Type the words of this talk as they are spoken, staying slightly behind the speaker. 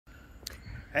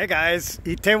Hey guys,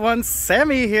 Itaewon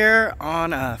Sammy here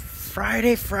on a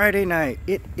Friday night.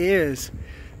 It is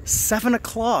 7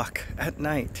 o'clock at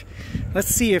night. Let's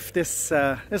see if this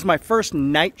is my first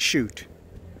night shoot.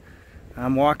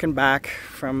 I'm walking back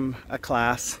from a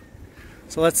class,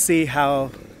 so let's see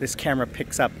how this camera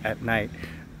picks up at night.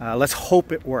 Let's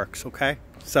hope it works, okay?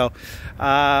 So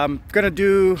I'm gonna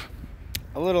do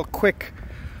a little quick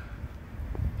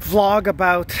vlog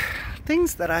about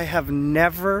things that I have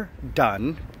never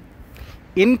done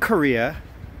in Korea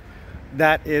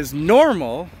that is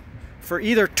normal for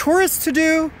either tourists to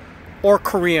do or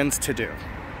Koreans to do.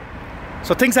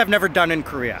 So things I've never done in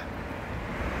Korea.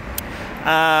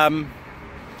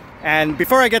 And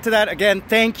before I get to that, again,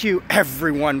 thank you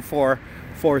everyone for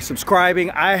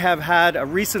subscribing. I have had a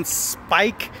recent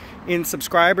spike in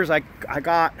subscribers. I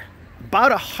got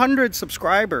about 100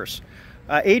 subscribers,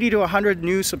 80 to 100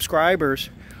 new subscribers,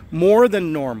 more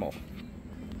than normal.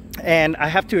 And I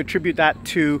have to attribute that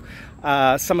to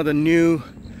some of the new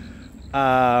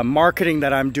marketing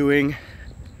that I'm doing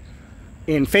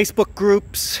in Facebook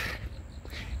groups,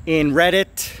 in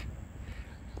Reddit,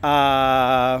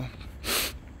 and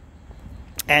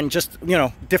just, you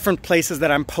know, different places that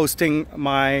I'm posting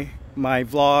my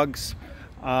vlogs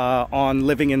on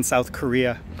living in South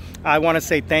Korea. I want to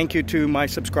say thank you to my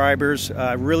subscribers.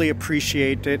 I really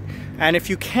appreciate it. And if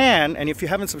you can, and if you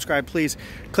haven't subscribed, please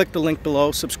click the link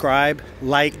below, subscribe,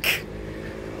 like,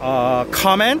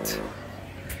 comment.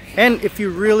 And if you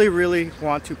really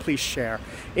want to, please share.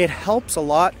 It helps a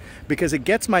lot because it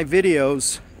gets my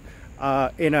videos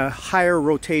in a higher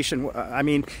rotation. I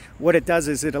mean, what it does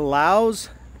is it allows,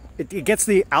 it gets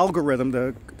the algorithm,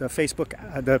 the Facebook,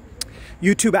 the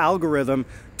YouTube algorithm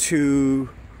to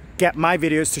get my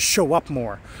videos to show up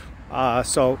more.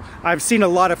 So I've seen a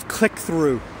lot of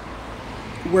click-through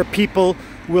where people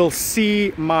will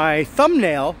see my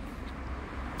thumbnail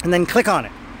and then click on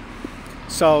it.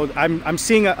 So I'm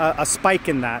seeing a spike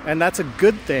in that, and that's a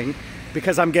good thing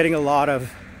because I'm getting a lot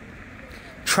of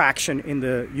traction in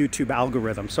the YouTube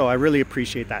algorithm. So I really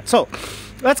appreciate that. So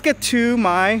let's get to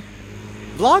my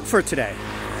vlog for today.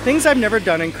 Things I've never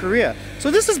done in Korea. So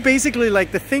this is basically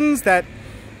like the things that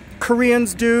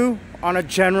Koreans do on a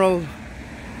general,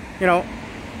 you know,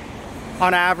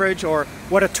 on average, or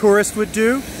what a tourist would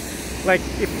do. Like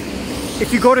if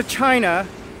you go to China,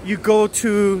 you go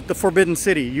to the Forbidden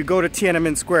City, you go to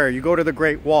Tiananmen Square, you go to the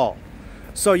Great Wall.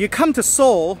 So you come to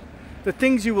Seoul, the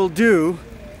things you will do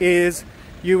is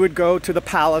you would go to the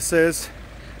palaces,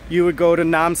 you would go to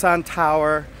Namsan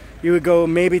Tower, you would go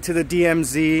maybe to the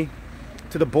DMZ,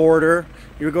 to the border,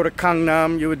 you would go to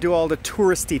Gangnam, you would do all the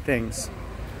touristy things.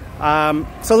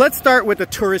 So let's start with the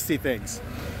touristy things.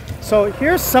 So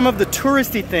here's some of the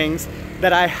touristy things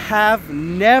that I have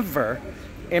never,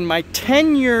 in my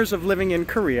 10 years of living in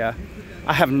Korea,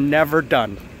 I have never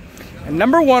done. And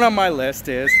number one on my list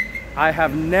is I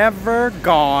have never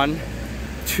gone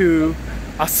to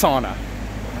a sauna.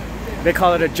 They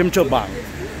call it a GIMBLE.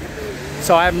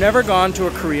 So I've never gone to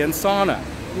a Korean sauna.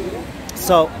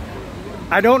 So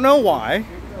I don't know why,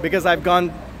 because I've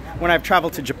gone, when I've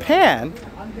traveled to Japan,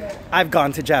 I've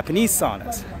gone to Japanese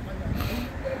saunas.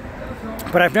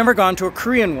 But I've never gone to a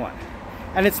Korean one.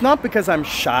 And it's not because I'm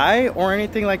shy or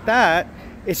anything like that,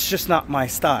 it's just not my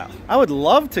style. I would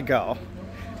love to go,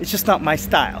 it's just not my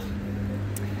style.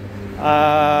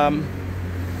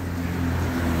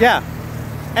 Yeah,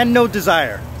 and no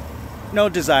desire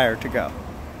to go.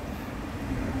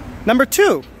 Number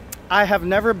two, I have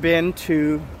never been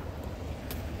to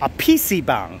a PC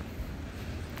bang,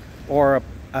 or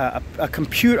a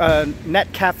computer,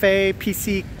 net cafe,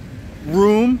 PC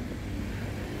room,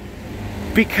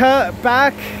 because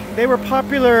back, they were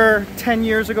popular 10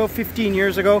 years ago, 15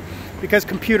 years ago, because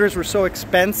computers were so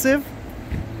expensive.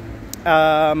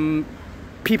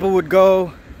 People would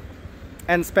go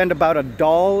and spend about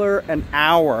 $1 an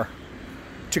hour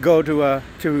to go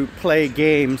to play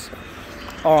games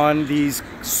on these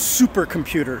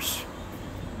supercomputers.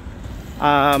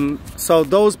 So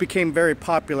those became very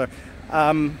popular.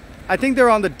 I think they're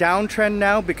on the downtrend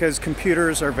now because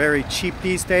computers are very cheap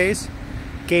these days.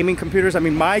 Gaming computers, I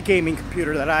mean, my gaming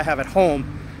computer that I have at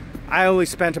home, I only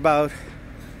spent about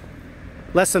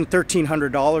less than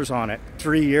 $1,300 on it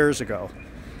 3 years ago.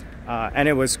 And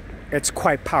it's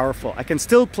quite powerful. I can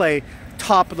still play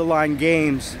top of the line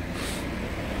games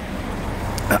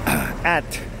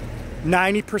at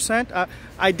 90%.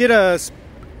 I did a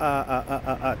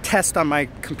test on my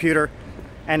computer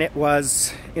and it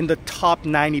was in the top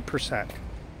 90%.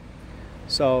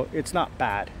 So it's not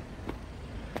bad.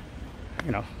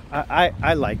 You know,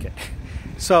 I like it.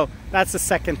 So that's the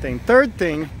second thing. Third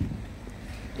thing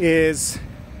is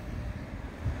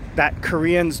that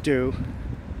Koreans do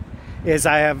is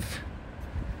I have,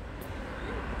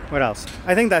 what else?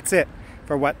 I think that's it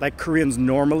for what like Koreans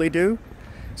normally do.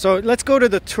 So let's go to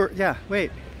the tour. Yeah,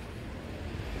 wait.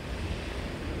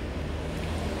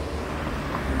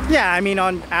 Yeah, I mean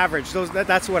on average,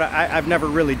 that's what I've never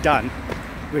really done,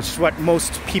 which is what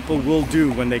most people will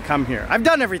do when they come here. I've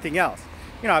done everything else.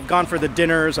 You know, I've gone for the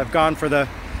dinners, I've gone for the,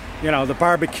 you know, the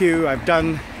barbecue, I've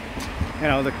done, you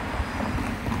know,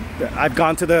 I've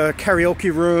gone to the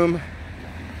karaoke room,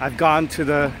 I've gone to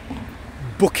the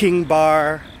booking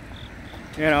bar,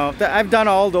 you know, I've done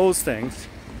all those things,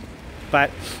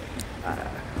 but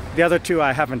the other two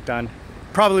I haven't done,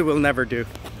 probably will never do.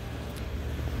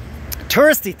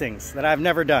 Touristy things that I've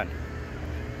never done.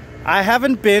 I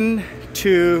haven't been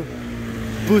to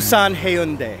Busan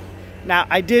Haeundae. Now,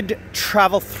 I did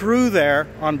travel through there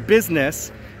on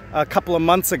business a couple of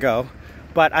months ago,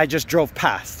 but I just drove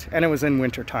past, and it was in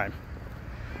winter time.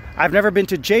 I've never been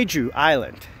to Jeju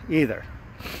Island either.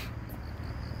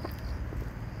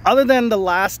 Other than the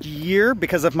last year,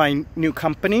 because of my new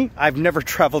company, I've never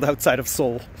traveled outside of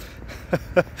Seoul.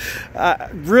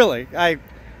 Really,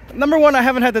 number one, I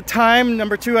haven't had the time.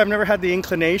 Number two, I've never had the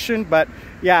inclination, but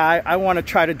yeah, I want to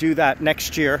try to do that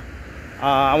next year.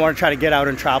 I want to try to get out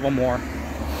and travel more.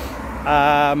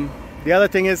 The other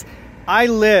thing is, I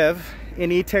live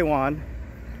in Itaewon.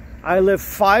 I live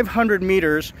 500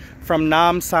 meters from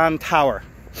Namsan Tower,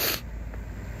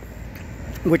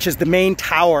 which is the main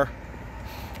tower.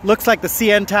 Looks like the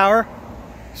CN Tower.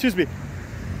 Excuse me.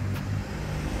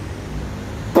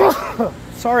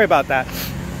 Sorry about that.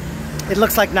 It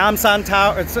looks like Namsan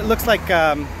Tower. It looks like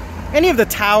any of the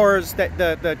towers, that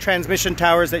the transmission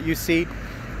towers that you see.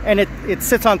 And it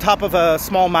sits on top of a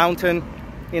small mountain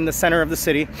in the center of the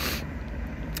city.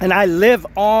 And I live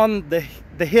on the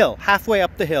hill, halfway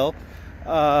up the hill,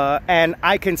 and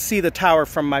I can see the tower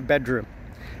from my bedroom.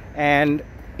 And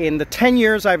in the 10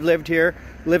 years I've lived here,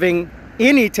 living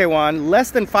in Itaewon,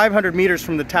 less than 500 meters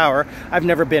from the tower, I've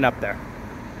never been up there.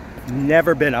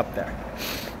 Never been up there.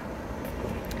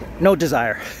 No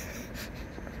desire.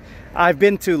 I've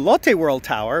been to Lotte World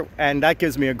Tower, and that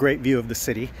gives me a great view of the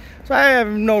city. So I have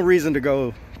no reason to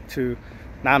go to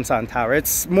Namsan Tower.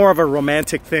 It's more of a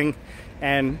romantic thing,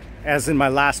 and as in my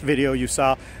last video you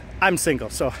saw, I'm single.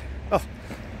 So, oh,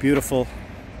 beautiful,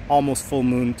 almost full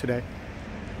moon today.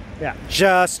 Yeah,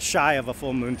 just shy of a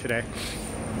full moon today.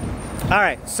 All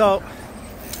right, so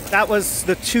that was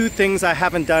the two things I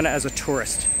haven't done as a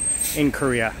tourist in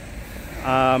Korea.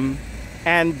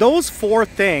 And those four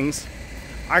things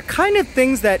are kind of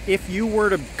things that if you were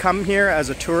to come here as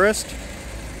a tourist,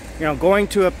 you know, going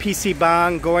to a PC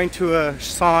Bang, going to a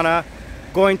sauna,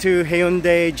 going to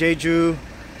Haeundae, Jeju,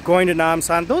 going to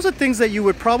Namsan, those are things that you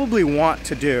would probably want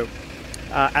to do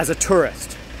as a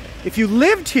tourist. If you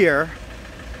lived here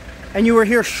and you were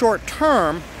here short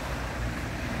term,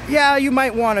 yeah, you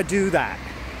might want to do that.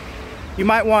 You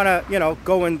might want to, you know,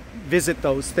 go and visit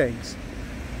those things.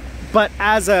 But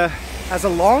as a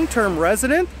long-term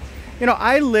resident, you know,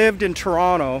 I lived in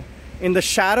Toronto in the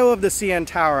shadow of the CN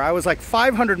Tower. I was like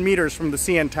 500 meters from the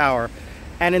CN Tower.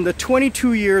 And in the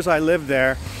 22 years I lived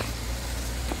there,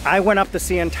 I went up the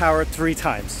CN Tower 3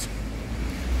 times.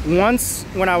 Once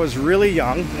when I was really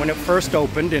young, when it first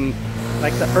opened in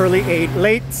like the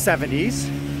late 70s.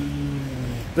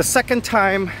 The second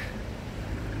time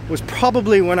was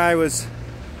probably when I was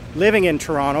living in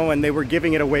Toronto and they were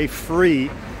giving it away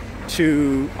free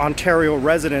to Ontario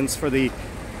residents for the,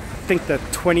 I think the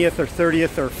 20th or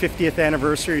 30th or 50th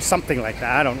anniversary, something like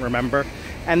that, I don't remember.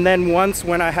 And then once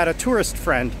when I had a tourist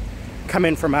friend come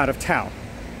in from out of town.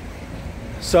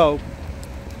 So,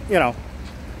 you know,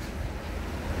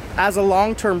 as a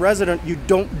long-term resident, you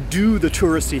don't do the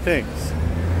touristy things.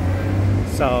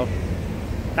 So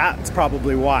that's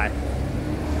probably why.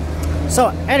 So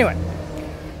anyway,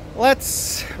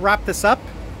 let's wrap this up.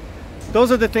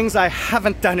 Those are the things I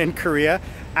haven't done in Korea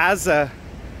as a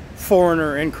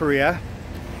foreigner in Korea.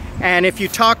 And if you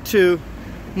talk to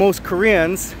most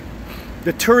Koreans,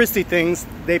 the touristy things,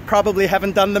 they probably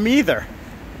haven't done them either.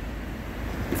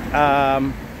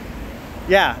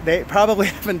 Yeah, they probably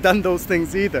haven't done those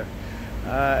things either.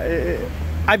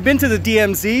 I've been to the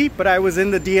DMZ, but I was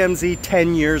in the DMZ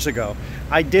 10 years ago.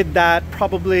 I did that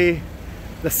probably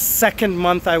the second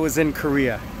month I was in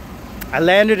Korea. I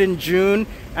landed in June,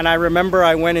 and I remember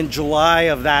I went in July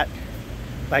of that,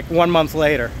 like 1 month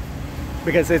later,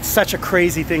 because it's such a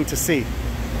crazy thing to see.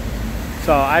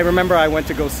 So I remember I went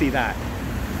to go see that.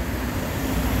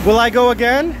 Will I go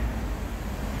again?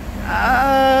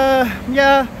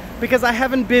 Yeah, because I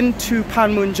haven't been to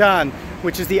Panmunjom,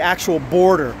 which is the actual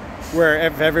border where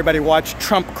if everybody watched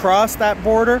Trump cross that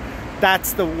border,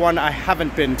 that's the one I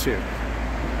haven't been to.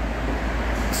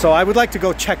 So I would like to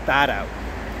go check that out.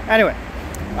 Anyway,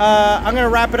 I'm gonna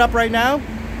wrap it up right now.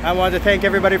 I wanted to thank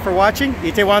everybody for watching.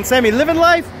 Itaewon Semi, living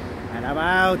life, and I'm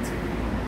out.